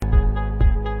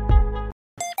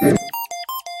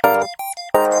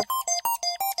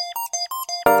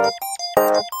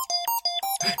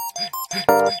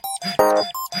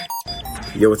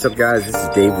Yo, what's up, guys? This is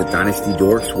Dave with Dynasty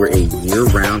Dorks. We're a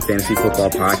year-round fantasy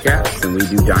football podcast, and we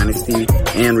do Dynasty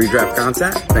and redraft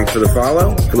content. Thanks for the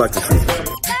follow. Good luck this season.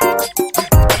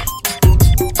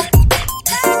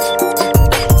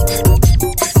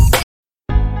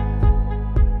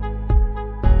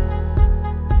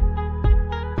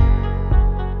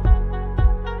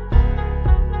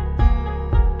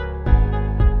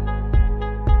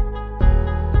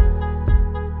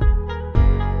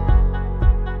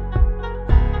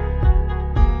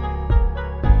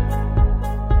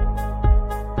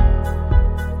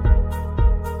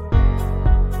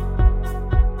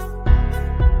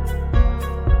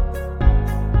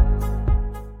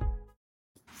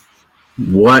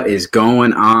 What is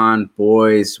going on,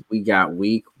 boys? We got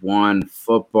week 1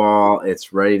 football.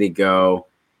 It's ready to go.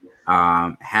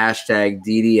 Hashtag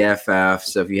DDFF.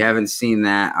 So if you haven't seen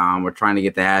that, we're trying to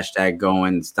get the hashtag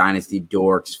going. It's Dynasty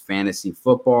Dorks Fantasy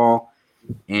Football.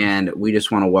 And we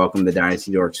just want to welcome the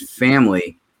Dynasty Dorks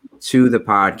family to the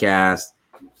podcast.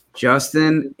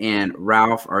 Justin and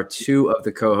Ralph are 2 of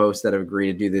the co-hosts that have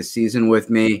agreed to do this season with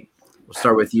me. We'll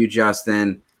start with you,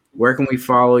 Justin. Where can we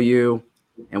follow you?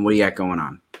 And what do you got going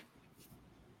on?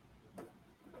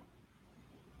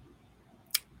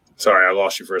 Sorry, I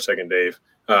lost you for a second, Dave.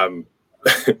 No,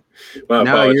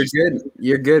 you're good.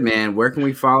 You're good, man. Where can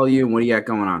we follow you and what do you got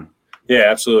going on? Yeah,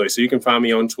 absolutely. So you can find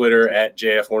me on Twitter at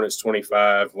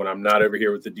JFHornets25. When I'm not over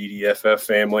here with the DDFF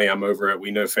family, I'm over at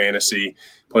We Know Fantasy.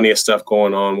 Plenty of stuff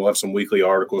going on. We'll have some weekly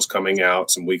articles coming out,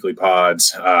 some weekly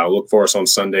pods. Look for us on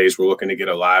Sundays. We're looking to get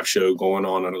a live show going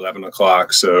on at 11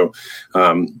 o'clock. So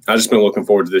I've just been looking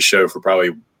forward to this show for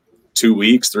probably 2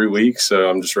 weeks, 3 weeks. So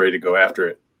I'm just ready to go after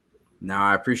it. No,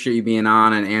 I appreciate you being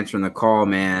on and answering the call,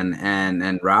 man.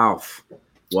 And Ralph,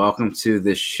 welcome to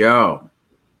the show.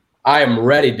 I am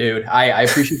ready, dude. I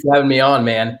appreciate you having me on,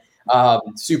 man.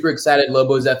 Super excited.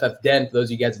 Lobos FF Den. For those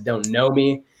of you guys that don't know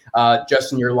me,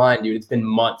 Justin, your line, dude. It's been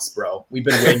months, bro. We've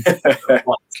been waiting for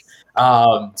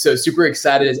months. So super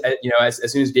excited.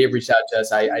 As soon as Dave reached out to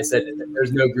us, I said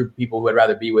there's no group of people who I'd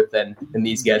rather be with than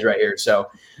these guys right here. So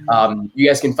you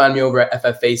guys can find me over at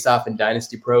FF Faceoff and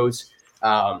Dynasty Pros.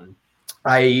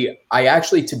 I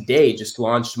actually today just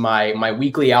launched my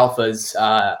weekly alphas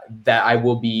that I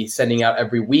will be sending out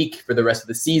every week for the rest of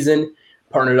the season.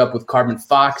 Partnered up with Carbon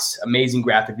Fox, amazing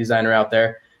graphic designer out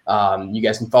there. You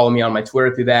guys can follow me on my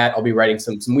Twitter through that. I'll be writing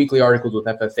some weekly articles with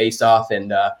FF Faceoff,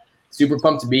 and super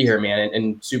pumped to be here, man,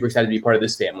 and super excited to be part of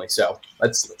this family. So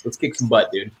let's kick some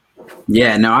butt, dude.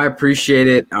 Yeah, no, I appreciate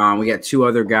it. We got 2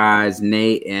 other guys,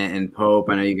 Nate and Pope.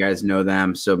 I know you guys know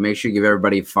them, so make sure you give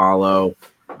everybody a follow.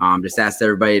 Just asked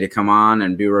everybody to come on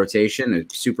and do rotation.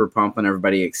 It's super pumping.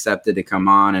 Everybody accepted to come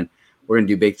on, and we're going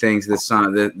to do big things this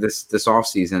off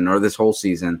season or this whole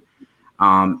season.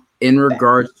 In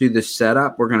regards to the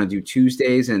setup, we're going to do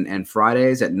Tuesdays and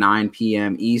Fridays at 9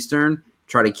 p.m. Eastern.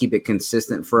 Try to keep it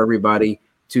consistent for everybody.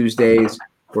 Tuesdays,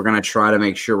 we're going to try to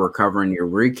make sure we're covering your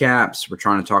recaps. We're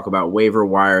trying to talk about waiver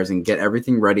wires and get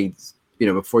everything ready,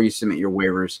 before you submit your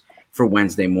waivers for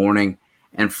Wednesday morning.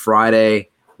 And Friday,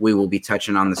 we will be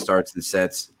touching on the starts and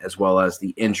sets as well as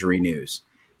the injury news.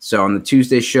 So on the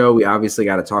Tuesday show, we obviously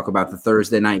got to talk about the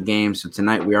Thursday night game. So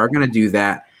tonight we are going to do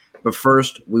that. But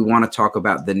first, we want to talk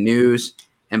about the news.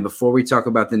 And before we talk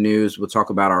about the news, we'll talk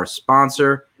about our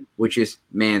sponsor, which is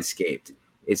Manscaped.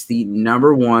 It's the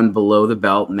 #1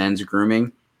 below-the-belt men's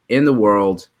grooming in the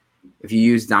world. If you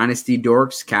use Dynasty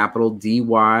Dorks, capital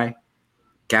D-Y,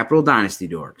 capital Dynasty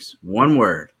Dorks, one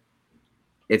word,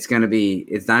 it's Dynasty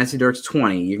Dorks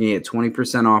 20. You're going to get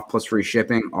 20% off plus free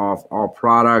shipping off all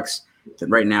products.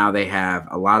 Right now, they have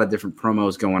a lot of different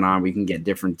promos going on. We can get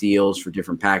different deals for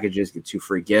different packages, get 2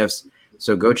 free gifts.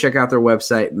 So go check out their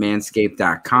website,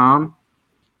 manscaped.com.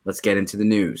 Let's get into the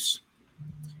news.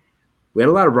 We had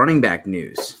a lot of running back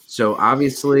news. So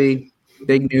obviously,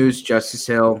 big news, Justice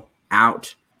Hill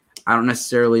out. I don't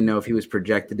necessarily know if he was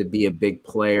projected to be a big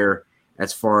player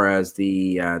as far as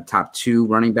the top 2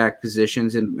 running back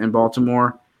positions in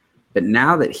Baltimore. But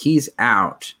now that he's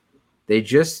out, they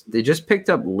just picked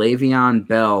up Le'Veon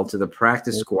Bell to the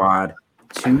practice squad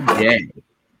today.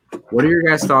 What are your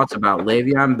guys' thoughts about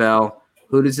Le'Veon Bell?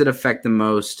 Who does it affect the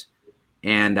most?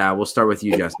 And we'll start with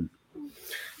you, Justin.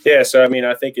 Yeah, so, I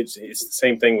think it's the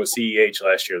same thing with CEH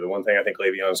last year. The one thing I think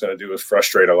Le'Veon's going to do is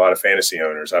frustrate a lot of fantasy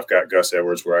owners. I've got Gus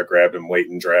Edwards where I grabbed him late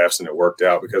in drafts, and it worked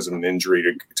out because of an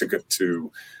injury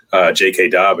to J.K.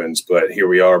 Dobbins. But here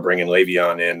we are bringing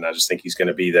Le'Veon in. I just think he's going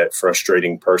to be that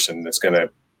frustrating person that's going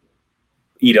to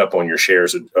eat up on your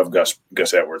shares of Gus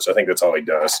Edwards. I think that's all he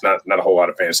does. Not a whole lot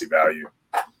of fantasy value.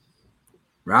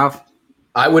 Ralph?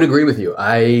 I would agree with you.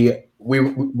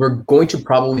 We're going to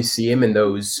probably see him in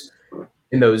those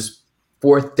in those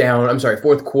fourth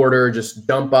quarter, just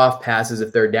dump off passes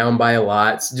if they're down by a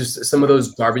lot. Just some of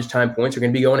those garbage time points are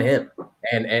going to be going to him.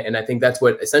 And I think that's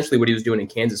essentially what he was doing in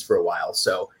Kansas for a while.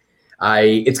 So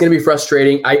it's going to be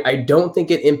frustrating. I don't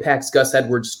think it impacts Gus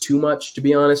Edwards too much, to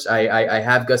be honest. I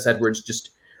have Gus Edwards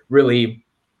just really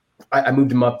 – I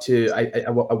moved him up to I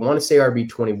want to say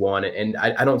RB21, and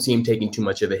I don't see him taking too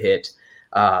much of a hit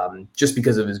just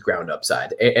because of his ground up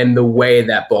side and the way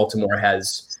that Baltimore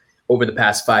has over the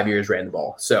past 5 years ran the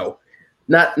ball. So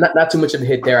not too much of a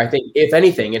hit there. I think if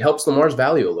anything, it helps Lamar's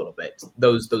value a little bit.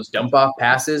 Those dump off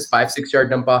passes, 5-6 yard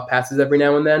dump off passes every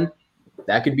now and then,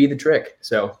 that could be the trick.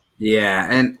 So.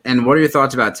 Yeah, and what are your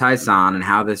thoughts about Tyson and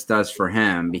how this does for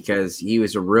him? Because he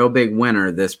was a real big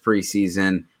winner this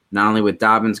preseason. Not only with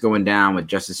Dobbins going down, with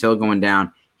Justice Hill going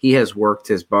down, he has worked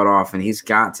his butt off, and he's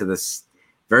got to this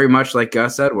very much like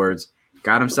Gus Edwards,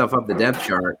 got himself up the depth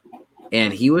chart.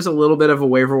 And he was a little bit of a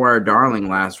waiver wire darling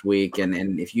last week.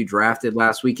 And if you drafted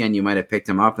last weekend, you might have picked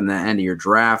him up in the end of your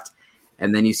draft.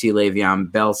 And then you see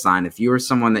Le'Veon Bell sign. If you were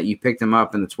someone that you picked him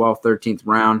up in the 12th, 13th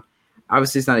round,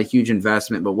 obviously it's not a huge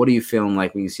investment, but what are you feeling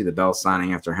like when you see the Bell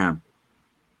signing after him?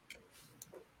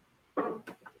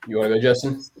 You want to go,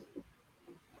 Justin?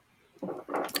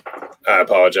 I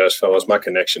apologize, fellas. My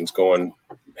connection's going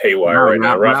haywire right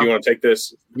now. Ralph, you want to take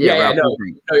this? Yeah, no,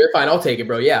 you're fine. I'll take it,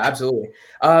 bro. Yeah, absolutely.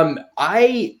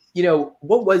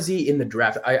 What was he in the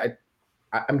draft?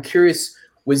 I'm curious.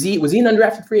 Was he an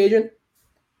undrafted free agent?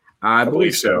 I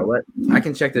believe so. I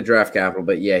can check the draft capital,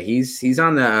 but yeah, he's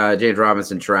on the James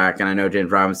Robinson track, and I know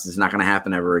James Robinson is not going to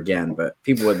happen ever again, but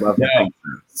people would love to think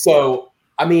so.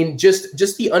 I mean, just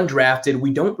the undrafted,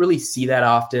 we don't really see that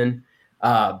often.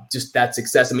 Just that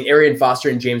success. I mean, Arian Foster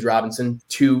and James Robinson,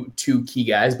 two key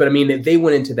guys, but I mean, they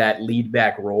went into that lead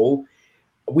back role.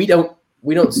 We don't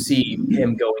see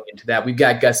him going into that. We've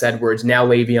got Gus Edwards, now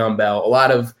Le'Veon Bell. A lot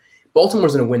of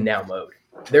Baltimore's in a win now mode.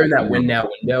 They're in that win now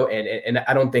window, and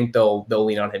I don't think they'll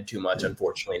lean on him too much,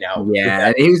 unfortunately. Now,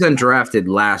 yeah, he was undrafted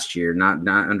last year, not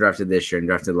undrafted this year,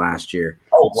 undrafted last year.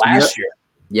 Oh, last year.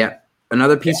 Yeah.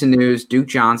 Another piece of news: Duke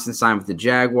Johnson signed with the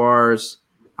Jaguars.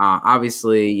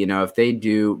 Obviously, if they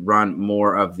do run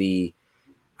more of the,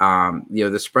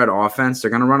 the spread offense, they're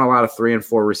going to run a lot of 3 and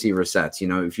 4 receiver sets.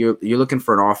 If you're looking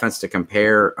for an offense to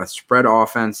compare, a spread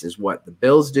offense is what the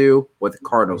Bills do, what the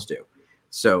Cardinals do.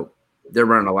 So they're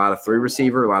running a lot of 3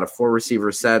 receiver, a lot of 4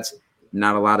 receiver sets,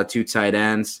 not a lot of 2 tight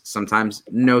ends, sometimes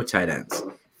no tight ends.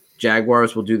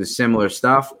 Jaguars will do the similar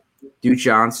stuff. Duke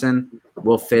Johnson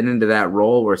will fit into that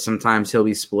role where sometimes he'll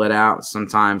be split out,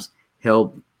 sometimes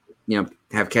he'll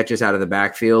have catches out of the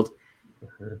backfield.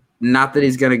 Not that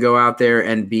he's going to go out there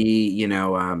and be,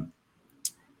 the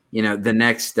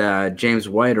next James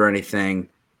White or anything,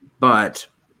 but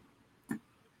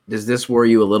does this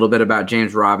worry you a little bit about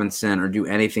James Robinson or do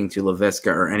anything to LaVisca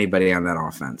or anybody on that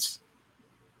offense?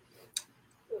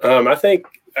 I think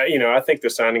the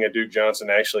signing of Duke Johnson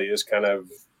actually is kind of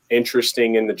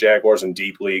interesting in the Jaguars and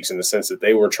deep leagues in the sense that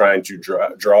they were trying to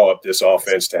draw up this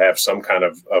offense to have some kind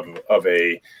of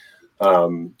a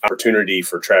opportunity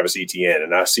for Travis Etienne.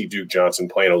 And I see Duke Johnson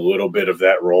playing a little bit of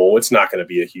that role. It's not going to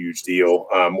be a huge deal.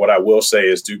 What I will say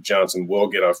is Duke Johnson will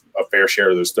get a fair share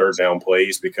of those third down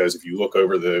plays because if you look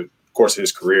over the course of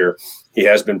his career, he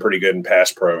has been pretty good in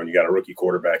pass pro, and you got a rookie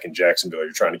quarterback in Jacksonville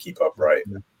you're trying to keep upright.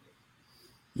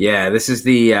 Yeah, this is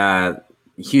the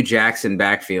Hugh Jackson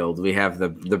backfield. We have the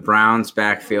Browns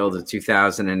backfield of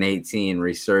 2018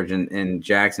 resurgent in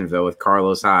Jacksonville with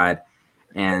Carlos Hyde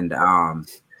and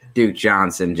Duke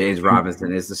Johnson. James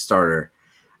Robinson is the starter.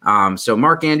 So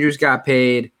Mark Andrews got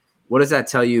paid. What does that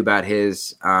tell you about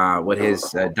his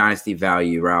dynasty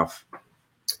value, Ralph?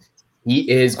 He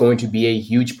is going to be a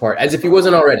huge part, as if he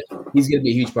wasn't already. He's going to be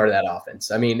a huge part of that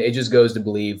offense. I mean, it just goes to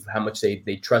believe how much they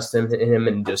trust him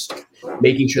and just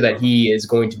making sure that he is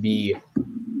going to be –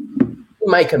 he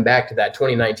might come back to that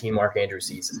 2019 Mark Andrews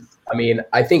season. I mean,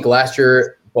 I think last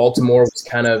year Baltimore was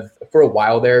kind of, for a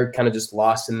while there, kind of just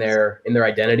lost in their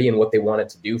identity and what they wanted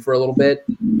to do for a little bit.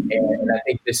 And I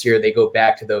think this year they go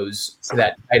back to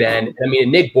that tight end. I mean,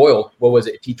 Nick Boyle, what was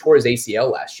it? He tore his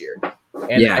ACL last year.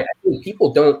 And I think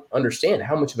people don't understand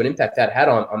how much of an impact that had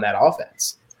on that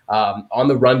offense. On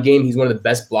the run game, he's one of the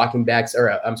best blocking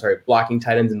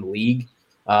tight ends in the league.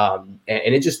 And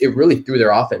it really threw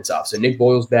their offense off. So Nick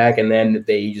Boyle's back, and then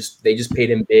they just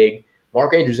paid him big.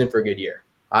 Mark Andrews in for a good year.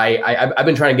 I've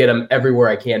been trying to get him everywhere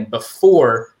I can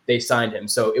before they signed him.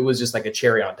 So it was just like a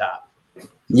cherry on top.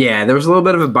 Yeah, there was a little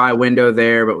bit of a buy window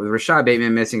there, but with Rashad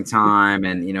Bateman missing time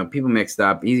and, people mixed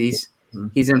up, he's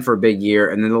in for a big year.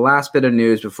 And then the last bit of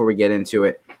news before we get into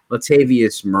it,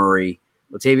 Latavius Murray.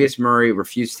 Latavius Murray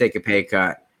refused to take a pay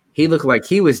cut. he looked like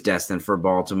he was destined for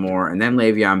Baltimore, and then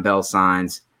Le'Veon Bell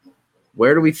signs.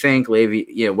 Where do you think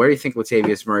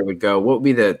Latavius Murray would go? What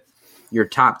would be your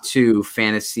top 2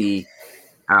 fantasy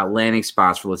landing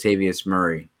spots for Latavius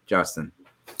Murray, Justin?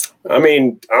 I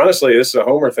mean, honestly, this is a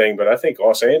homer thing, but I think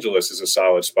Los Angeles is a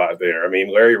solid spot there. I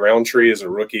mean, Larry Roundtree is a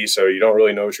rookie, so you don't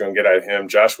really know what you're going to get out of him.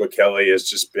 Joshua Kelly has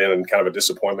just been kind of a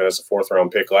disappointment as a 4th-round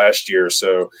pick last year.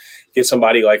 So get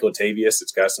somebody like Latavius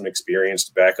that's got some experience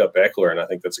to back up Eckler, and I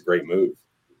think that's a great move.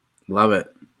 Love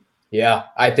it. Yeah,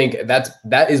 I think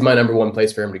that is my number 1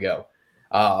 place for him to go.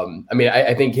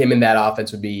 I think him in that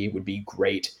offense would be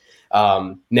great.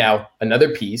 Now, another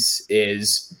piece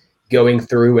is going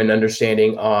through and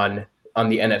understanding on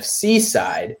the NFC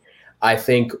side. I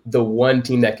think the one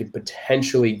team that could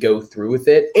potentially go through with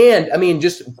it, and I mean,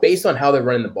 just based on how they're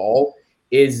running the ball,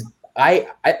 is I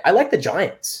like the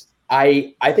Giants.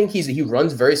 I think he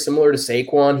runs very similar to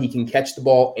Saquon. He can catch the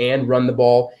ball and run the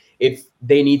ball. If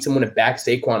they need someone to back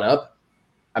Saquon up,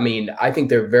 I mean, I think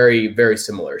they're very, very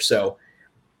similar. So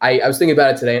I was thinking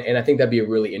about it today, and I think that'd be a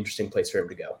really interesting place for him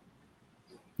to go.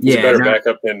 He's a better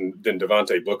backup than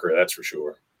Devontae Booker, that's for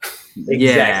sure.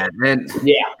 Exactly.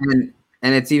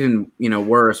 And it's even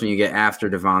worse when you get after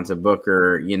Devontae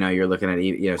Booker. You're looking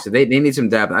at so they need some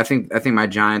depth. I think my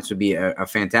Giants would be a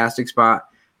fantastic spot.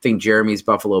 I think Jeremy's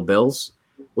Buffalo Bills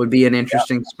would be an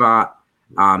interesting spot.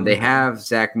 They have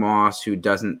Zach Moss, who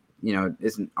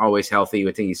isn't always healthy.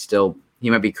 I think he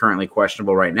might be currently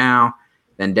questionable right now.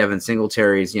 Then Devin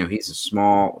Singletary's, he's a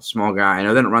small guy. I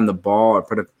know they don't run the ball or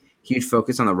put a huge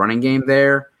focus on the running game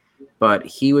there, but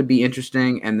he would be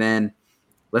interesting. And then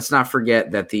let's not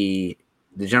forget that the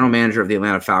general manager of the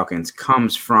Atlanta Falcons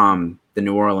comes from the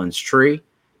New Orleans tree.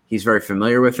 He's very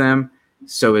familiar with them.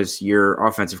 So is your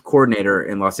offensive coordinator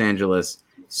in Los Angeles.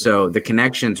 So the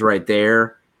connection's right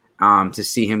there to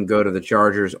see him go to the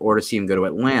Chargers or to see him go to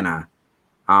Atlanta.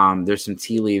 There's some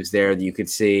tea leaves there that you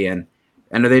could see. And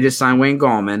I know they just signed Wayne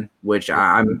Gallman, which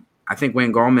I think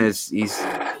Wayne Gallman he's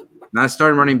not a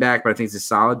starting running back, but I think he's a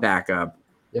solid backup.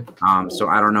 Yep. So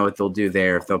I don't know what they'll do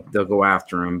there, if they'll go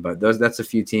after him. But that's a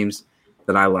few teams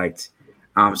that I liked.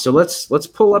 So let's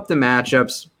pull up the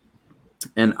matchups.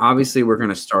 And obviously we're going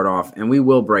to start off, and we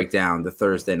will break down the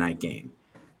Thursday night game.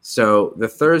 So the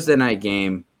Thursday night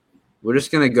game, we're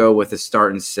just going to go with a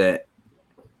start and sit.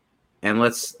 And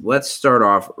let's start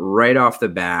off right off the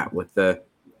bat with the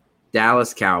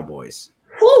Dallas Cowboys.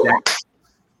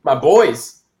 My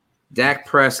boys. Dak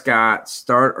Prescott,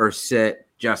 start or sit,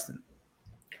 Justin?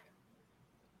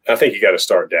 I think you got to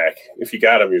start Dak. If you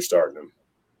got him, you're starting him.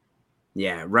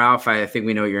 Yeah, Ralph, I think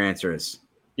we know what your answer is.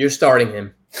 You're starting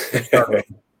him.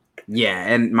 Yeah,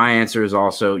 and my answer is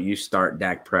also you start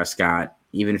Dak Prescott,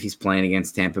 even if he's playing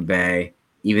against Tampa Bay,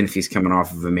 even if he's coming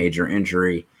off of a major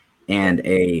injury and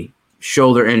a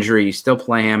shoulder injury, you still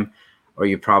play him, or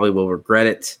you probably will regret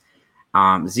it.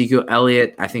 Ezekiel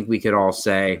Elliott, I think we could all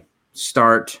say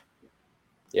start.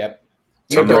 Yep.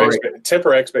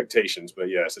 Temper expectations, but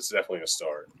yes, it's definitely a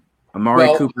start.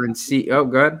 Amari Cooper and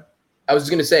good. I was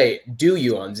going to say, do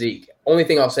you on Zeke? Only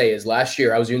thing I'll say is last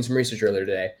year, I was doing some research earlier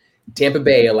today. Tampa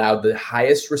Bay allowed the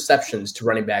highest receptions to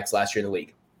running backs last year in the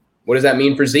league. What does that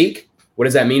mean for Zeke? What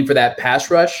does that mean for that pass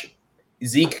rush?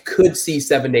 Zeke could see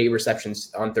 7 to 8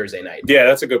 receptions on Thursday night. Yeah,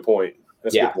 that's a good point.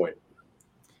 That's a good point.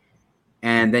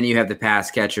 And then you have the pass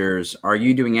catchers. Are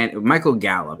you doing it? Michael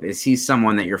Gallup, is he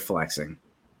someone that you're flexing?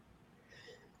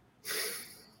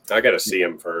 I got to see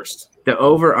him first. The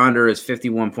over-under is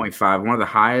 51.5, one of the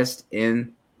highest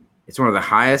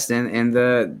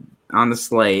on the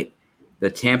slate. The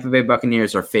Tampa Bay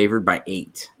Buccaneers are favored by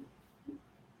 8.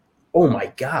 Oh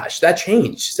my gosh, that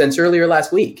changed since earlier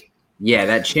last week. Yeah,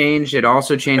 that changed. It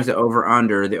also changed the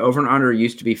over-under. The over-under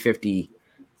used to be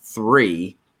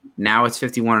 53. Now it's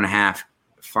 51.5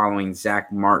 following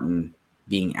Zach Martin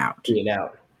being out.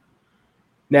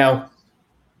 Now,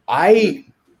 I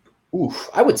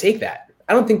would take that.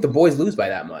 I don't think the boys lose by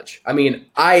that much. I mean,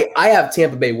 I have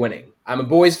Tampa Bay winning. I'm a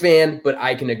boys fan, but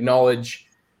I can acknowledge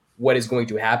what is going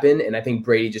to happen, and I think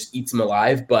Brady just eats them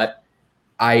alive, but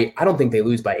I don't think they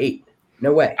lose by 8.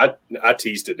 No way. I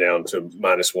teased it down to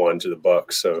 -1 to the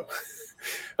Bucs, so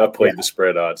I played the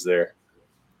spread odds there.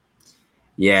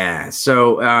 Yeah,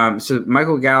 so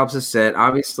Michael Gallup's a set.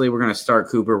 Obviously, we're going to start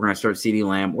Cooper. We're going to start CeeDee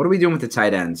Lamb. What are we doing with the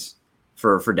tight ends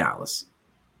for Dallas?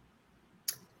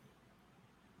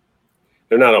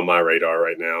 They're not on my radar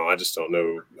right now. I just don't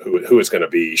know who it's going to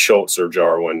be, Schultz or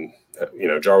Jarwin.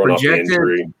 Jarwin off the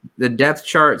injury. The depth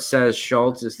chart says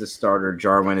Schultz is the starter.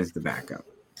 Jarwin is the backup.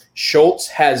 Schultz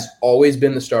has always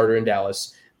been the starter in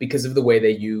Dallas because of the way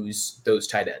they use those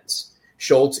tight ends.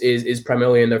 Schultz is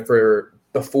primarily in there for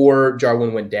before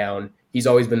Jarwin went down, he's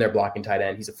always been their blocking tight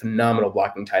end. He's a phenomenal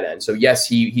blocking tight end. So yes,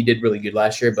 he did really good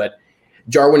last year, but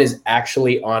Jarwin is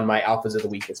actually on my alphas of the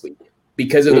week this week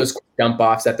because of those dump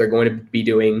offs that they're going to be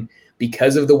doing,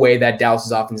 because of the way that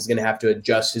Dallas's offense is going to have to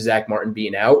adjust to Zach Martin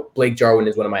being out. Blake Jarwin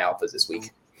is one of my alphas this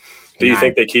week. Do you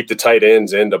think they keep the tight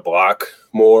ends in to block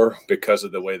more because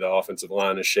of the way the offensive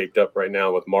line is shaped up right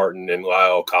now with Martin and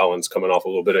Lyle Collins coming off a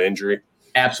little bit of injury?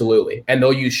 Absolutely. And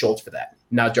they'll use Schultz for that,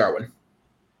 not Jarwin.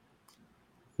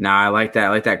 No, I like that. I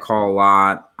like that call a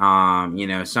lot.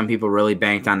 Some people really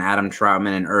banked on Adam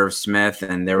Troutman and Irv Smith,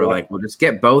 and they were like, well, just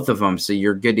get both of them so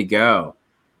you're good to go.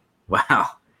 Wow.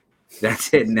 That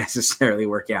didn't necessarily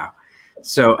work out.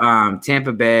 So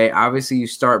Tampa Bay, obviously you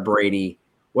start Brady.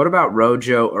 What about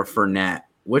Rojo or Fournette?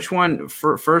 Which one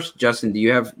first, Justin,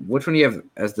 which one do you have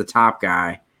as the top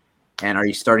guy, and are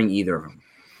you starting either of them?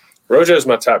 Rojo is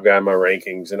my top guy in my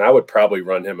rankings, and I would probably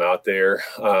run him out there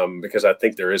because I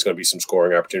think there is going to be some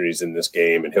scoring opportunities in this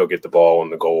game, and he'll get the ball on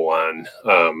the goal line.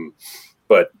 I'm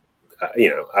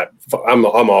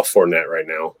off Fournette right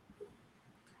now.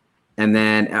 And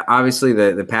then obviously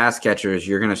the pass catchers,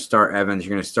 you're going to start Evans,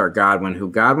 you're going to start Godwin, who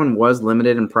Godwin was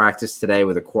limited in practice today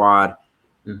with a quad.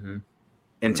 Mm-hmm.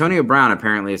 Antonio Brown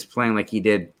apparently is playing like he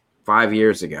did 5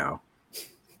 years ago.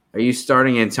 Are you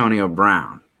starting Antonio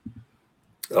Brown?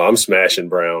 Oh, I'm smashing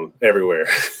Brown everywhere.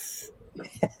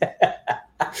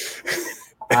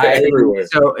 Everywhere.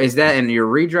 So is that in your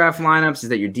redraft lineups? Is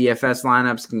that your DFS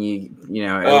lineups? Can you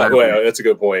well, that's a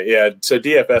good point. Yeah. So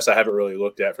DFS, I haven't really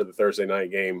looked at for the Thursday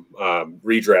night game.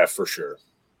 Redraft for sure.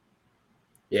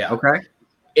 Yeah. Okay.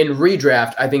 In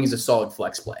redraft, I think he's a solid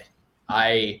flex play.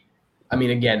 I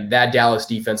mean, again, that Dallas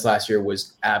defense last year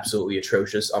was absolutely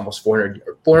atrocious, almost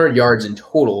 400 yards in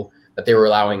total that they were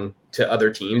allowing to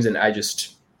other teams, and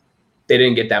they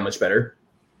didn't get that much better.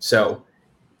 So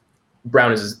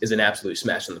Brown is an absolute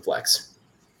smash in the flex.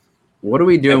 What are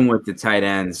we doing with the tight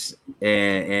ends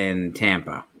in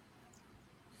Tampa?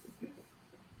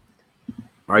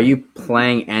 Are you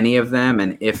playing any of them,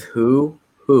 and if who?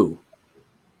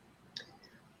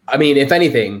 I mean, if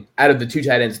anything, out of the two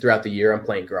tight ends throughout the year, I'm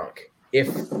playing Gronk.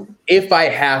 If I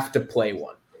have to play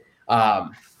one, I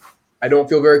don't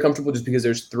feel very comfortable just because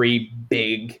there's three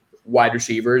big wide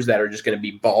receivers that are just going to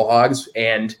be ball hogs,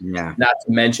 and not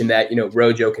to mention that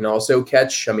Rojo can also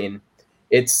catch. I mean,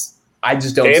 I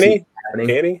just don't see it happening.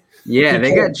 Can he? Yeah,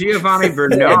 they got Giovanni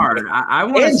Bernard. I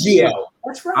want to see.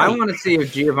 That's right. I want to see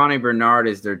if Giovanni Bernard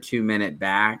is their 2-minute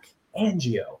back. And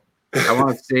Gio. I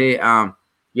want to see.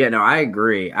 I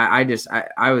agree.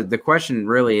 The question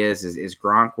really is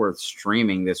Gronk worth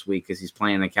streaming this week because he's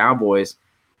playing the Cowboys?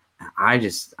 I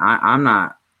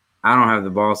don't have the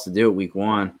balls to do it week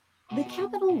one. The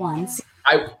Capital Ones.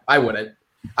 I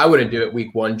wouldn't do it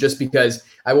week one just because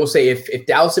I will say if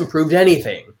Dallas improved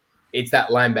anything, it's that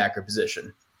linebacker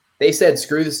position. They said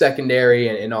screw the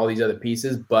secondary and all these other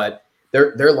pieces, but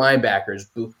their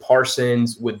linebackers, Booth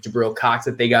Parsons with Jabril Cox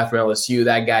that they got from LSU,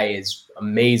 that guy is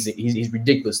amazing. He's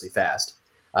ridiculously fast.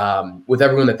 With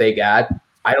everyone that they got,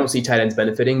 I don't see tight ends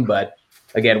benefiting, but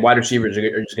again, wide receivers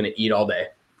are just going to eat all day.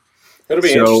 It'll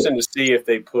be interesting to see if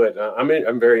they put. I'm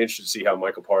very interested to see how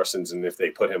Michael Parsons and if they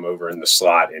put him over in the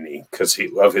slot because he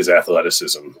love his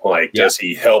athleticism. Does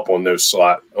he help on the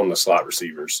slot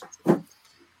receivers?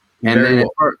 And then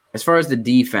as far as the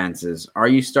defenses, are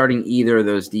you starting either of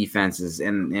those defenses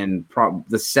in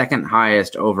the second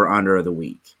highest over under of the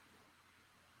week?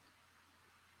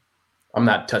 I'm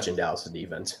not touching Dallas'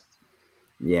 defense.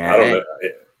 Yeah,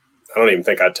 I don't even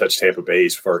think I'd touch Tampa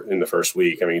Bay's in the first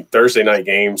week. I mean, Thursday night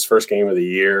games, first game of the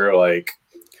year,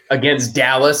 against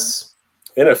Dallas.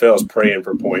 NFL is praying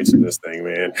for points in this thing,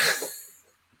 man.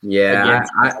 Yeah,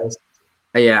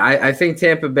 I think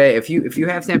Tampa Bay. If you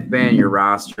have Tampa Bay on your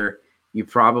roster, you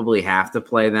probably have to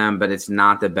play them, but it's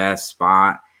not the best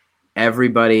spot.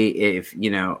 Everybody, if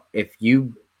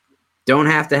you don't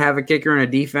have to have a kicker and a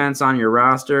defense on your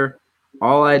roster,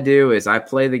 all I do is I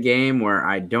play the game where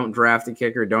I don't draft a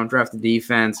kicker, don't draft the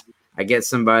defense. I get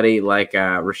somebody like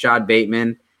Rashad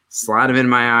Bateman, slide him in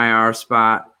my IR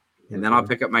spot, and then I'll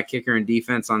pick up my kicker and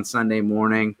defense on Sunday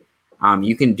morning.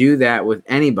 You can do that with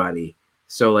anybody.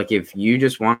 So, if you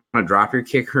just want to drop your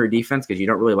kicker or defense because you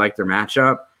don't really like their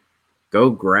matchup, go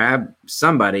grab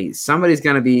somebody. Somebody's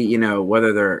going to be,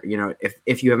 whether they're,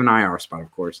 if you have an IR spot,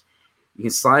 of course. You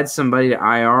can slide somebody to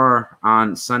IR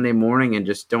on Sunday morning and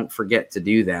just don't forget to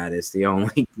do that is the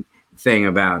only thing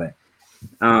about it.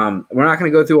 We're not going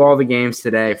to go through all the games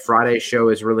today. Friday's show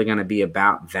is really going to be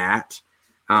about that.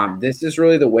 This is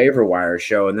really the waiver wire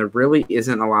show, and there really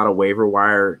isn't a lot of waiver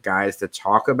wire guys to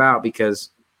talk about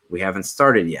because we haven't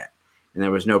started yet. And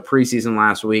there was no preseason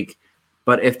last week.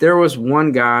 But if there was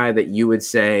one guy that you would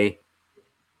say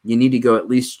you need to go at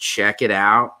least check it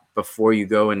out before you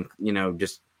go and,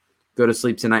 just go to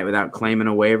sleep tonight without claiming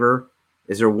a waiver,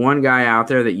 is there one guy out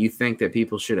there that you think that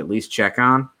people should at least check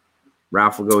on?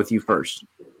 Ralph, will go with you first.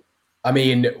 I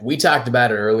mean, we talked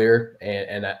about it earlier,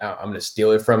 and I'm going to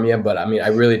steal it from you, but I mean, I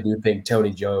really do think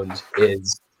Tony Jones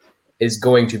is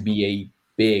going to be a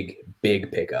big,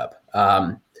 big pickup.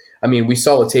 I mean, we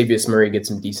saw Latavius Murray get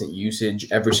some decent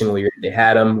usage every single year they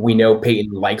had him. We know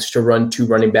Peyton likes to run 2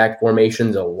 running back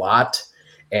formations a lot,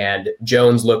 and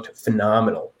Jones looked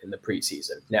phenomenal in the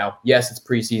preseason. Now, yes, it's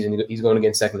preseason. He's going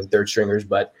against second and third stringers,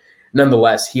 but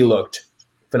nonetheless, he looked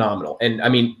phenomenal. And, I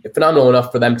mean, phenomenal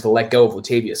enough for them to let go of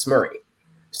Latavius Murray.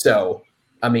 So,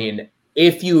 I mean,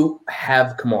 if you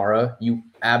have Kamara, you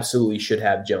absolutely should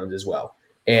have Jones as well.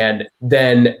 And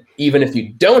then even if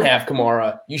you don't have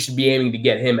Kamara, you should be aiming to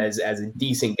get him as a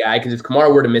decent guy, because if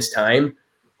Kamara were to miss time,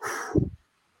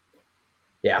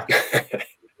 yeah.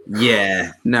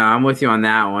 Yeah, no, I'm with you on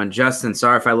that one. Justin,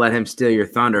 sorry if I let him steal your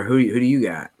thunder. Who do you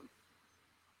got?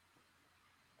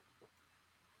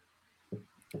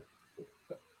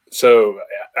 So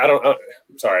I'm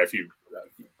sorry if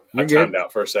I timed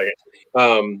out for a second.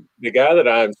 The guy that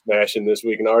I'm smashing this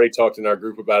week, and I already talked in our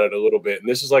group about it a little bit, and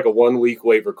this is like a 1-week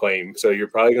waiver claim, so you're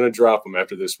probably going to drop him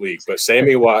after this week. But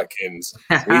Sammy Watkins,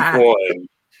 week 1,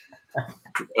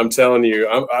 I'm telling you,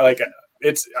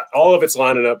 it's all of it's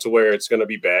lining up to where it's going to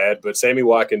be bad. But Sammy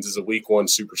Watkins is a week 1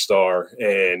 superstar,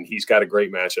 and he's got a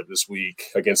great matchup this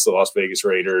week against the Las Vegas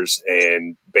Raiders.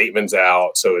 And Bateman's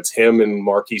out, so it's him and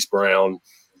Marquise Brown.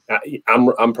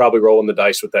 I'm probably rolling the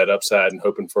dice with that upside and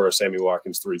hoping for a Sammy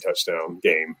Watkins 3-touchdown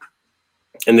game,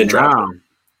 and then drop him.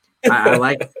 I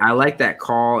like that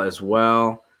call as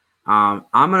well. I'm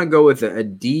gonna go with a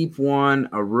deep one,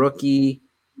 a rookie.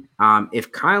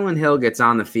 If Kylan Hill gets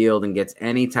on the field and gets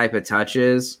any type of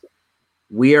touches,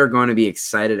 we are going to be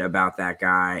excited about that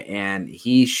guy. And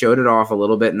he showed it off a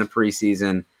little bit in the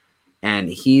preseason, and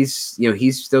he's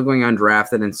still going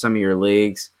undrafted in some of your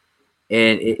leagues.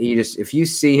 And if you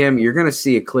see him, you're going to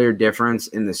see a clear difference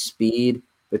in the speed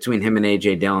between him and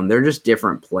A.J. Dillon. They're just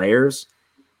different players,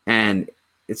 and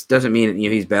it doesn't mean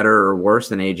he's better or worse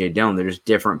than A.J. Dillon. They're just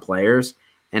different players.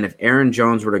 And if Aaron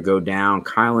Jones were to go down,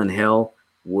 Kylan Hill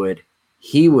would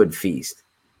feast.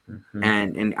 Mm-hmm.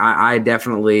 And I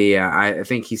definitely I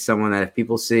think he's someone that if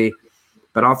people see,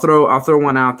 but I'll throw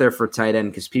one out there for tight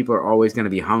end, because people are always going to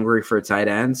be hungry for tight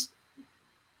ends.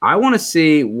 I want to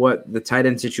see what the tight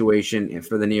end situation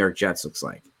for the New York Jets looks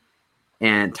like.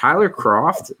 And Tyler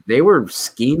Kroft, they were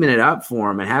scheming it up for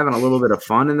him and having a little bit of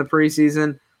fun in the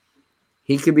preseason.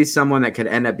 He could be someone that could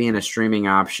end up being a streaming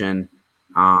option.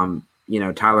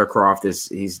 Tyler Kroft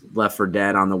he's left for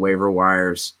dead on the waiver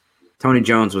wires. Tony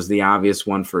Jones was the obvious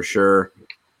one for sure.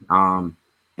 And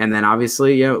then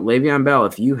obviously, Le'Veon Bell.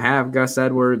 If you have Gus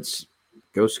Edwards,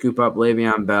 go scoop up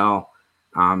Le'Veon Bell.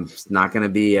 It's not going to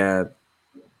be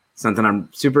something I'm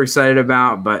super excited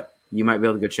about, but you might be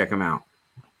able to go check him out.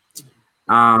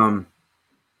 And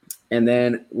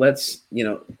then let's,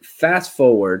 fast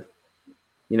forward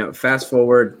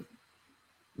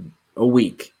a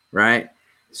week, right?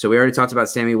 So we already talked about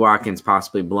Sammy Watkins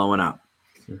possibly blowing up.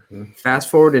 Mm-hmm. Fast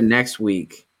forward to next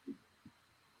week.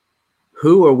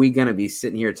 Who are we going to be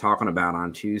sitting here talking about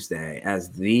on Tuesday as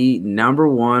the number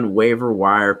 1 waiver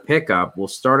wire pickup? We'll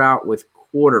start out with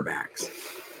quarterbacks.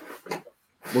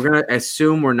 We're going to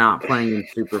assume we're not playing in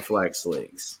super flex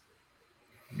leagues.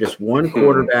 Just one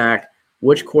quarterback.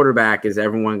 Which quarterback is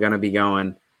everyone going to be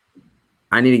going,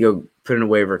 I need to go put in a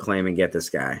waiver claim and get this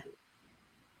guy?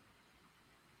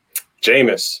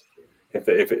 Jameis.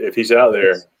 If he's out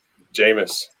there,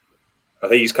 Jameis. I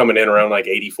think he's coming in around like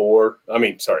 84.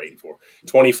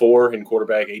 24 in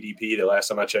quarterback ADP the last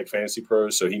time I checked Fantasy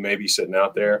Pros, so he may be sitting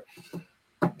out there.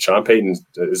 Sean Payton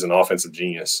is an offensive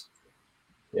genius.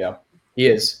 Yeah. He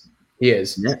is.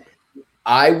 Yeah.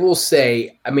 I will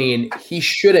say, he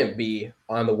shouldn't be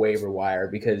on the waiver wire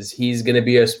because he's going to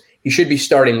be he should be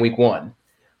starting week 1.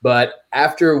 But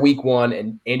after week 1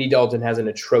 and Andy Dalton has an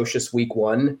atrocious week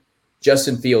 1,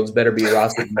 Justin Fields better be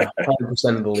rostered in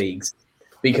 100% of the leagues,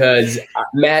 because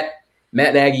Matt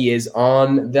Nagy is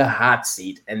on the hot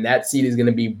seat, and that seat is going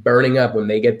to be burning up when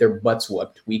they get their butts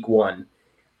whooped week 1.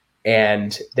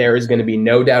 And there is going to be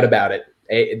no doubt about it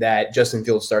that Justin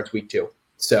Fields starts week 2.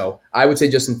 So I would say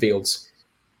Justin Fields.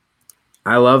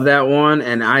 I love that one.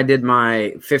 And I did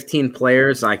my 15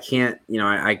 players. I can't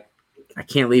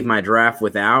leave my draft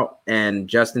without. And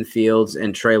Justin Fields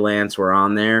and Trey Lance were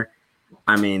on there.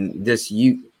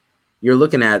 You're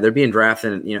looking at, they're being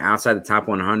drafted, outside the top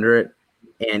 100.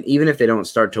 And even if they don't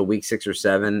start till week 6 or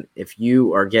 7, if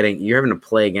you're having to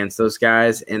play against those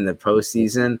guys in the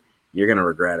postseason, you're going to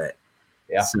regret it.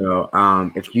 Yeah. So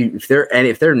if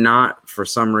they're not for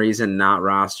some reason not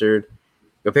rostered,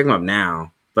 go pick them up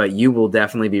now. But you will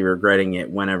definitely be regretting it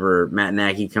whenever Matt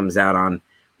Nagy comes out on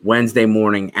Wednesday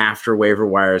morning after waiver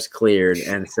wire is cleared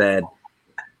and said,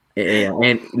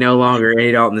 and no longer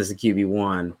Andy Dalton is the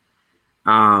QB1.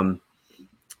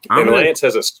 Lance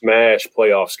has a smash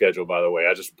playoff schedule, by the way.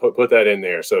 I just put that in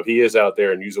there. So if he is out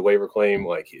there and use a waiver claim,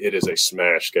 like it is a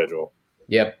smash schedule.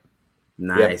 Yep.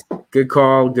 Nice. Yep. Good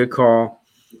call.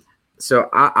 So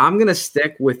I'm going to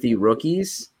stick with the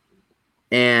rookies.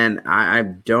 And I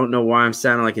don't know why I'm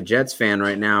sounding like a Jets fan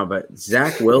right now, but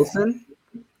Zach Wilson,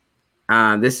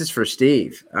 this is for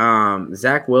Steve.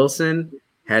 Zach Wilson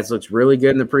has looked really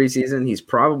good in the preseason. He's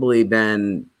probably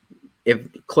been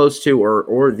close to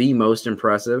or the most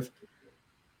impressive.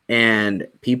 And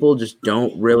people just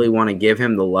don't really want to give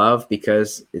him the love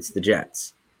because it's the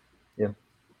Jets. Yeah.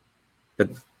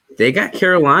 But they got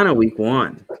Carolina week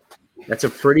 1. That's a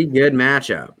pretty good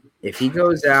matchup. If he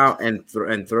goes out and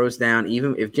throws down,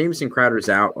 even if Jamison Crowder's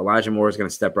out, Elijah Moore is going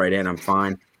to step right in. I'm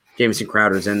fine. Jamison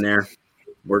Crowder's in there.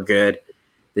 We're good.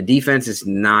 The defense is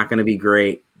not going to be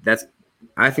great.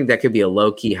 I think that could be a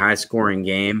low-key, high-scoring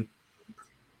game.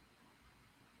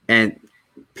 And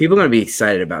people are going to be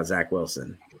excited about Zach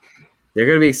Wilson. They're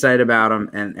going to be excited about him,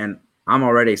 and I'm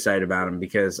already excited about him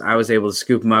because I was able to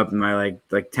scoop him up in my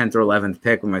like 10th or 11th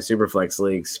pick with my Superflex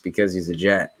leagues because he's a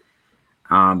Jet.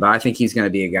 But I think he's going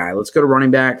to be a guy. Let's go to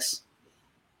running backs.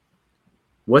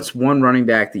 What's one running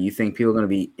back that you think people are going to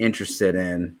be interested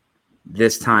in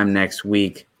this time next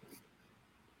week?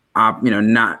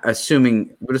 Not assuming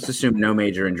 – we'll just assume no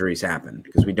major injuries happen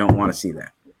because we don't want to see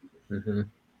that. Mm-hmm.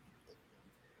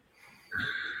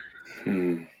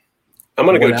 I'm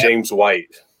going to go James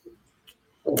White.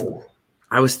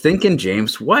 I was thinking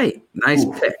James White. Nice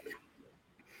pick.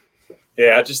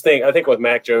 Yeah, I think with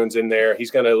Mac Jones in there, he's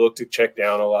going to look to check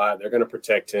down a lot. They're going to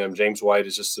protect him. James White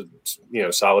is just a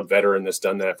solid veteran that's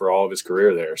done that for all of his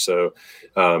career there. So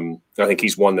I think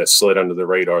he's one that slid under the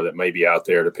radar that may be out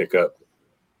there to pick up.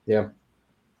 Yeah.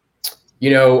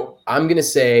 I'm going to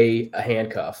say a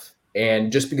handcuff.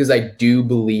 And just because I do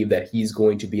believe that he's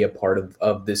going to be a part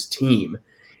of this team.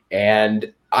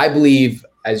 And I believe,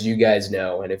 as you guys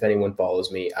know, and if anyone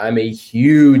follows me, I'm a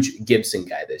huge Gibson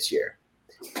guy this year.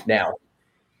 Now,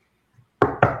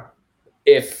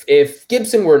 if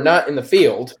Gibson were not in the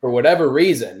field for whatever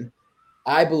reason,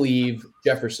 I believe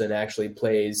Patterson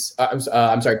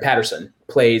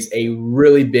plays a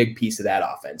really big piece of that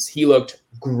offense. He looked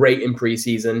great in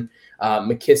preseason.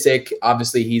 McKissick,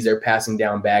 obviously he's their passing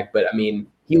down back, but I mean,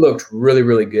 he looked really,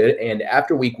 really good. And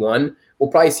after week 1,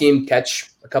 we'll probably see him catch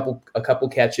a couple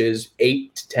catches,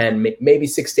 8 to 10, maybe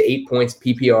 6 to 8 points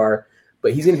PPR,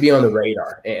 but he's going to be on the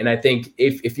radar. And I think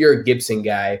if you're a Gibson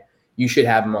guy, you should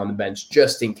have him on the bench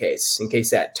just in case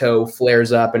that toe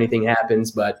flares up, anything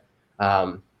happens. But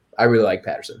I really like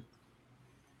Patterson.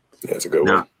 Yeah, that's a good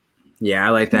one. Yeah, I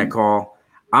like that call.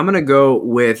 I'm going to go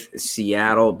with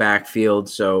Seattle backfield.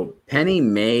 So Penny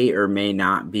may or may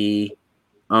not be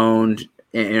owned,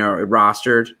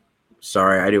 rostered.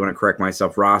 Sorry, I do want to correct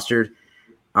myself, rostered.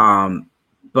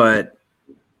 But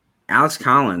Alex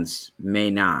Collins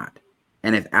may not.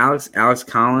 And if Alex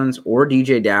Collins or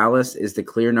DJ Dallas is the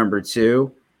clear number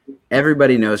 2,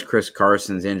 everybody knows Chris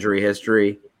Carson's injury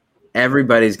history.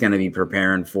 Everybody's going to be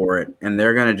preparing for it, and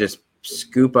they're going to just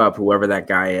scoop up whoever that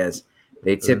guy is.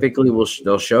 They typically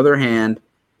they'll show their hand,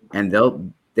 and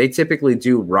they typically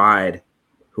do ride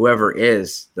whoever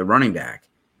is the running back.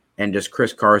 And just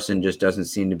Chris Carson just doesn't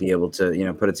seem to be able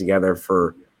to, put it together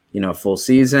for, a full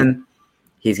season.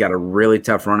 He's got a really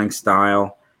tough running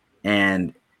style.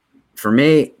 And for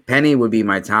me, Penny would be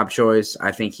my top choice.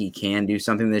 I think he can do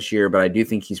something this year, but I do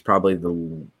think he's probably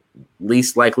the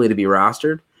least likely to be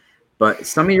rostered. But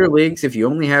some of your leagues, if you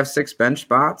only have 6 bench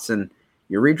spots, and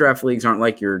your redraft leagues aren't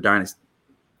like your dynasty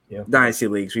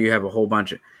leagues where you have a whole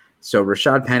bunch of. So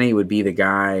Rashad Penny would be the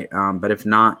guy. But if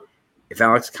not, if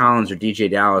Alex Collins or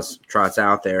DJ Dallas trots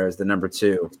out there as the number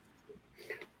 2,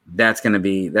 that's gonna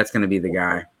be the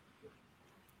guy.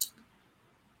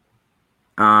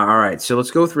 All right, so let's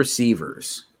go with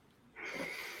receivers.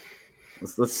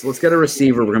 Let's get a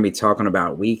receiver we're gonna be talking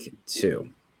about week 2.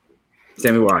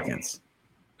 Sammy Watkins.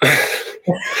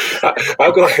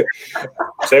 I'll go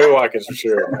Sammy Watkins for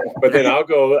sure, but then I'll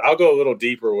go a little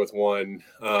deeper with one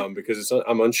because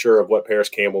I'm unsure of what Paris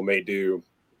Campbell may do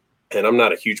and I'm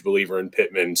not a huge believer in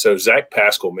Pittman. So Zach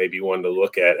Pascal may be one to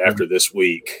look at after this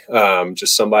week.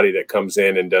 Just somebody that comes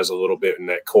in and does a little bit in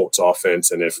that Colts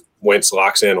offense. And if Wentz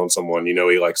locks in on someone,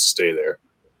 he likes to stay there.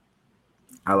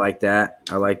 I like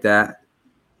that.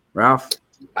 Ralph?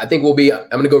 I think I'm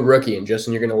going to go rookie, and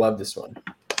Justin, you're going to love this one.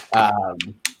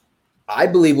 I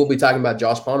believe we'll be talking about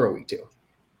Josh Palmer week 2.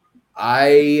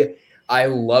 I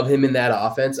love him in that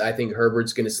offense. I think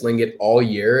Herbert's going to sling it all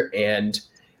year, and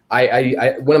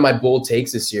I one of my bold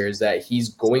takes this year is that he's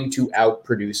going to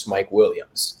outproduce Mike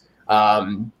Williams.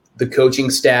 The coaching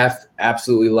staff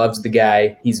absolutely loves the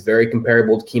guy. He's very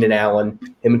comparable to Keenan Allen.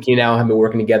 Him and Keenan Allen have been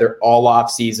working together all off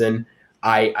season.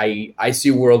 I see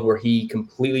a world where he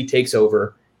completely takes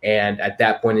over, and at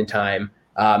that point in time,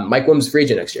 Mike Williams is free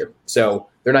agent next year, so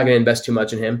they're not going to invest too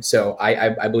much in him. So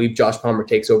I believe Josh Palmer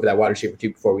takes over that wide receiver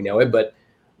 2 before we know it, but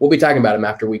we'll be talking about him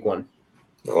after week 1.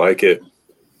 I like it.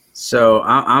 So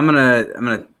I'm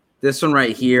gonna. This one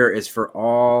right here is for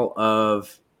all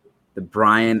of the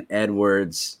Bryan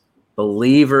Edwards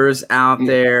believers out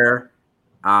there.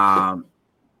 Bryan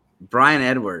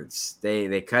Edwards,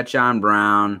 they cut John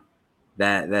Brown.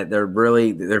 That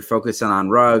they're focusing on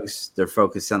Ruggs. They're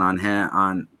focusing on him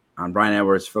on Bryan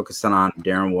Edwards, focusing on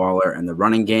Darren Waller and the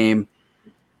running game.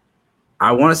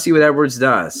 I want to see what Edwards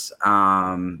does.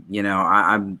 I'm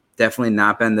definitely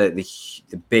not been the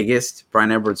biggest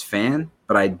Bryan Edwards fan,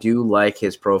 but I do like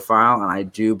his profile, and I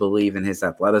do believe in his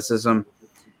athleticism.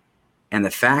 And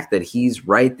the fact that he's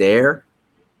right there,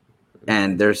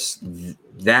 and there's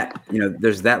that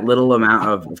little amount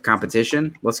of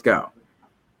competition. Let's go.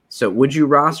 So would you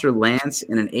roster Lance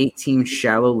in an 8-team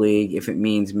shallow league if it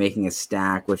means making a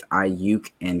stack with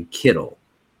Ayuk and Kittle?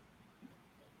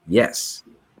 Yes.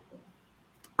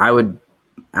 I would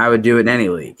do it in any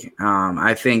league.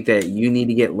 I think that you need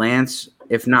to get Lance,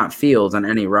 if not Fields, on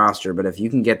any roster. But if you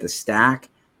can get the stack,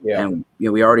 and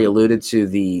we already alluded to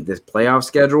this playoff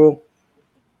schedule,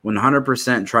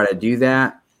 100% try to do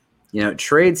that.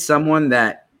 Trade someone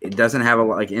that it doesn't have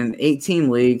in an 8-team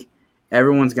league.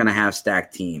 Everyone's going to have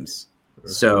stacked teams.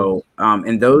 So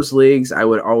in those leagues, I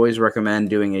would always recommend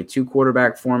doing a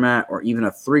 2-quarterback format or even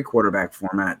a 3-quarterback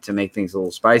format to make things a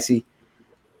little spicy.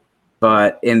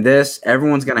 But in this,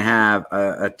 everyone's going to have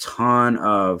a ton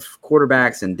of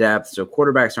quarterbacks in depth. So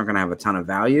quarterbacks aren't going to have a ton of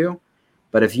value.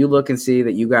 But if you look and see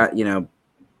that you got,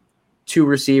 2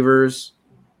 receivers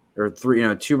or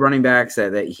 2 running backs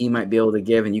that he might be able to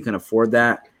give, and you can afford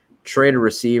that, trade a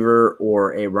receiver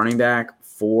or a running back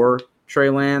for Trey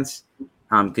Lance,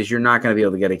 because you're not going to be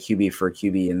able to get a QB for a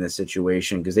QB in this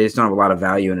situation because they just don't have a lot of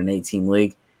value in an 8-team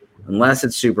league unless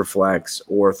it's super flex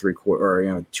or 2 or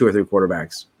 3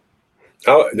 quarterbacks.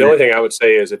 The only thing I would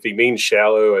say is if he means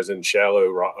shallow, as in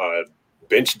shallow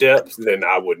bench depth, then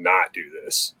I would not do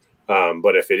this.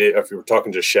 But if you're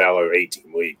talking just shallow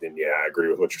 8-team league, then I agree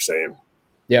with what you're saying.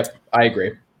 Yep, I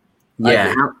agree.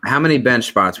 Yeah, how many bench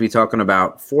spots? Are we talking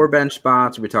about 4 bench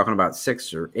spots? Are we talking about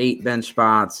 6 or 8 bench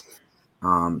spots?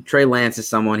 Trey Lance is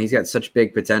someone, he's got such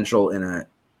big potential in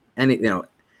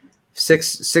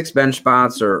six bench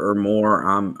spots or more.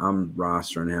 I'm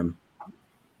rostering him.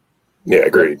 Yeah,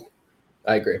 agreed.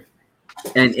 I agree.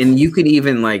 And you could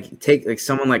even take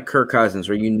someone like Kirk Cousins,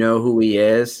 where who he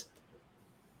is.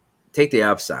 Take the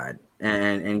upside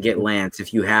and get Lance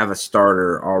if you have a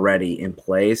starter already in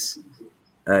place.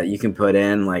 You can put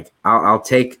in I'll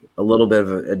take a little bit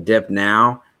of a dip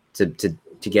now to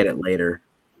get it later.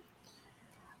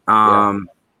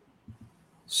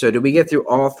 So did we get through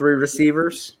all 3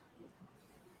 receivers?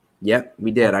 Yep,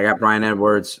 we did. I got Bryan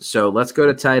Edwards. So let's go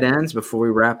to tight ends before we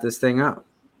wrap this thing up.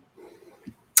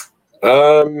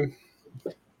 I'm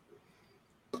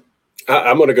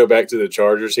going to go back to the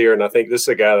Chargers here, and I think this is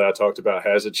a guy that I talked about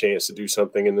has a chance to do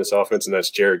something in this offense, and that's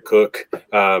Jared Cook.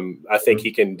 I think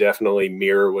he can definitely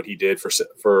mirror what he did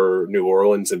for New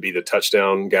Orleans and be the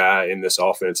touchdown guy in this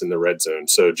offense in the red zone.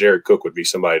 So Jared Cook would be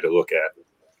somebody to look at.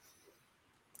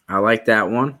 I like that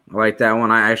one.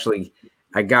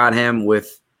 I got him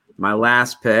with my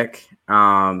last pick.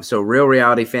 So Real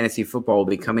Reality Fantasy Football will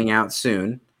be coming out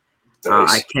soon. Nice.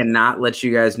 I cannot let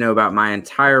you guys know about my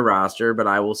entire roster, but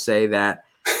I will say that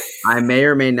I may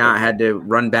or may not had to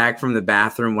run back from the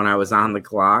bathroom when I was on the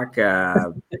clock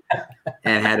and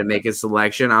had to make a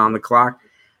selection on the clock.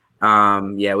 We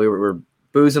were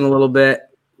boozing a little bit.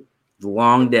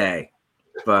 Long day.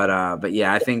 But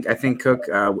yeah, I think Cook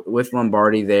with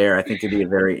Lombardi there, I think it'd be a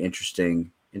very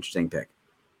interesting pick.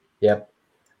 Yep.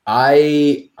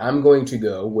 I'm going to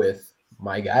go with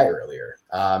my guy earlier,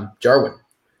 Jarwin.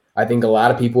 I think a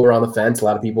lot of people are on the fence. A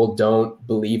lot of people don't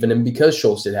believe in him because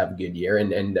Schultz did have a good year.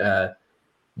 And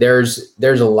there's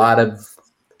a lot of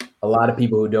a lot of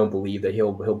people who don't believe that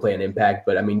he'll play an impact.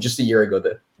 But I mean, just a year ago,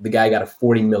 the guy got a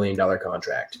 $40 million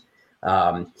contract.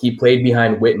 He played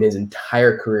behind Witten his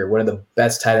entire career, one of the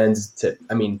best tight ends to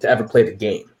ever play the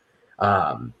game.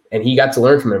 And he got to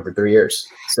learn from him for 3 years.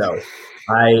 So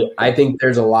I think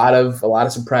there's a lot of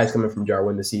surprise coming from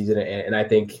Jarwin this season, and I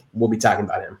think we'll be talking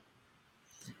about him.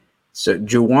 So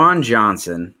Juwan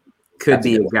Johnson could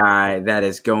be a guy that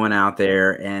is going out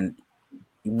there, and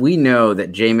we know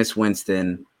that Jameis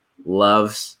Winston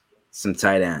loves some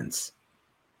tight ends.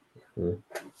 You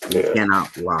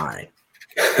cannot lie.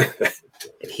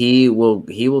 He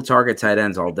will target tight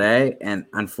ends all day, and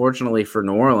unfortunately for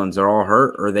New Orleans, they're all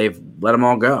hurt or they've let them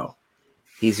all go.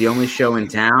 He's the only show in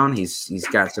town. He's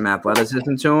got some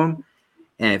athleticism to him,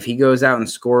 and if he goes out and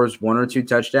scores 1 or 2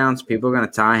 touchdowns, people are going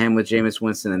to tie him with Jameis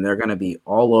Winston, and they're going to be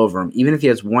all over him. Even if he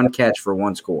has 1 catch for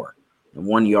 1 score and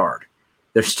 1 yard,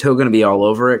 they're still going to be all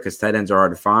over it because tight ends are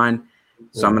hard to find.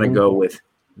 So I'm going to go with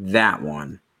that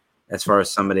one as far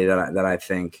as somebody that I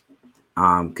think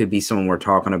could be someone we're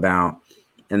talking about.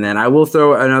 And then I will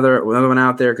throw another one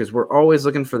out there because we're always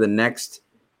looking for the next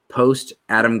post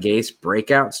Adam Gase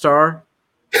breakout star.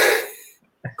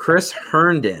 Chris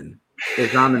Herndon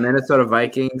is on the Minnesota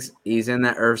Vikings. He's in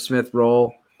that Irv Smith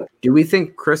role. Do we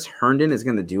think Chris Herndon is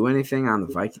going to do anything on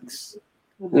the Vikings?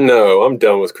 No, I'm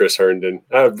done with Chris Herndon.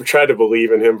 I've tried to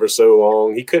believe in him for so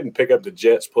long. He couldn't pick up the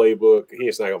Jets playbook.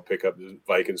 He's not going to pick up the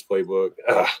Vikings playbook.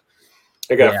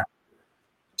 Do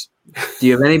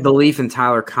you have any belief in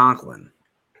Tyler Conklin?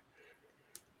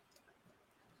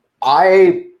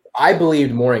 I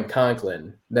believed more in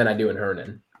Conklin than I do in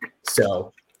Herndon.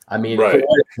 So, I mean, for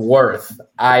what it's worth,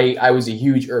 I was a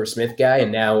huge Irv Smith guy,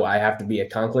 and now I have to be a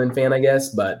Conklin fan, I guess.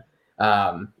 But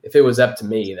if it was up to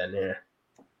me, then yeah.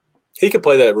 He could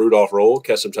play that Rudolph role,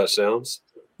 catch some touchdowns.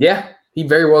 Yeah, he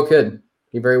very well could.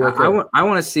 He very well could. I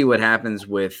want to see what happens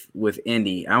with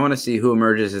Indy. I want to see who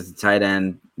emerges as the tight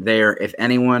end there, if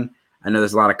anyone. I know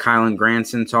there's a lot of Kylan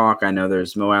Granson talk. I know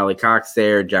there's Mo Alley Cox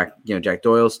there. Jack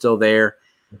Doyle's still there.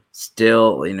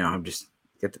 Still,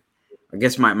 I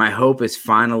guess my hope is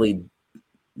finally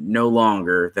no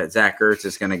longer that Zach Ertz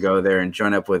is going to go there and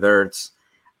join up with Ertz.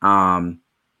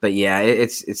 But yeah,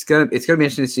 it's gonna be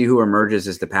interesting to see who emerges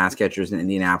as the pass catchers in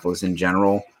Indianapolis in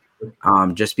general,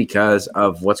 just because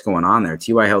of what's going on there.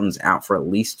 T.Y. Hilton's out for at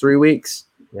least 3 weeks.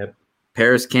 Yep.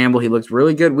 Paris Campbell, he looked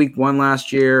really good week 1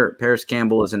 last year. Paris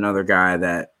Campbell is another guy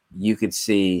that you could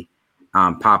see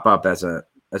pop up as a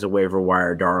waiver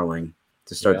wire darling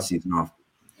to start the season off.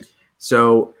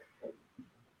 So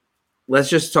let's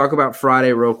just talk about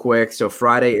Friday real quick. So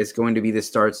Friday is going to be the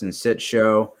starts and sit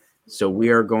show. So we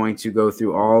are going to go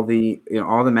through all the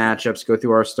matchups, go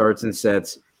through our starts and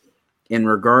sets. In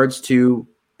regards to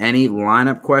any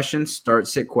lineup questions, start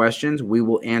sit questions, we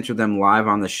will answer them live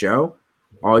on the show.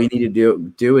 All you need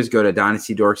to do is go to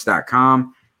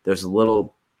dynastydorks.com. There's a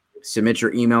little submit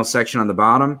your email section on the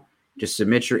bottom. Just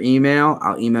submit your email.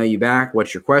 I'll email you back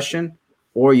what's your question,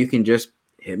 or you can just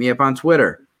hit me up on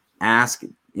Twitter.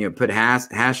 Put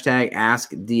hashtag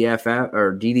AskDFF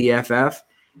or DDFF,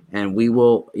 and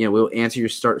we'll answer your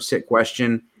start sit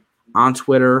question on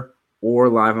Twitter or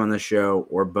live on the show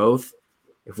or both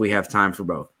if we have time for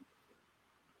both.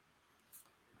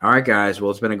 All right, guys.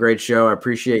 Well, it's been a great show. I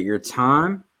appreciate your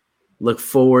time. Look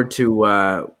forward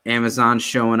to Amazon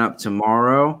showing up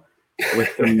tomorrow with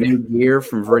some new gear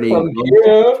from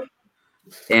Viridian.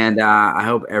 And I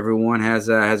hope everyone has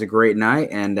a great night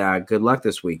and good luck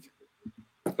this week.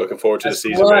 Looking forward to the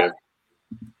season, man.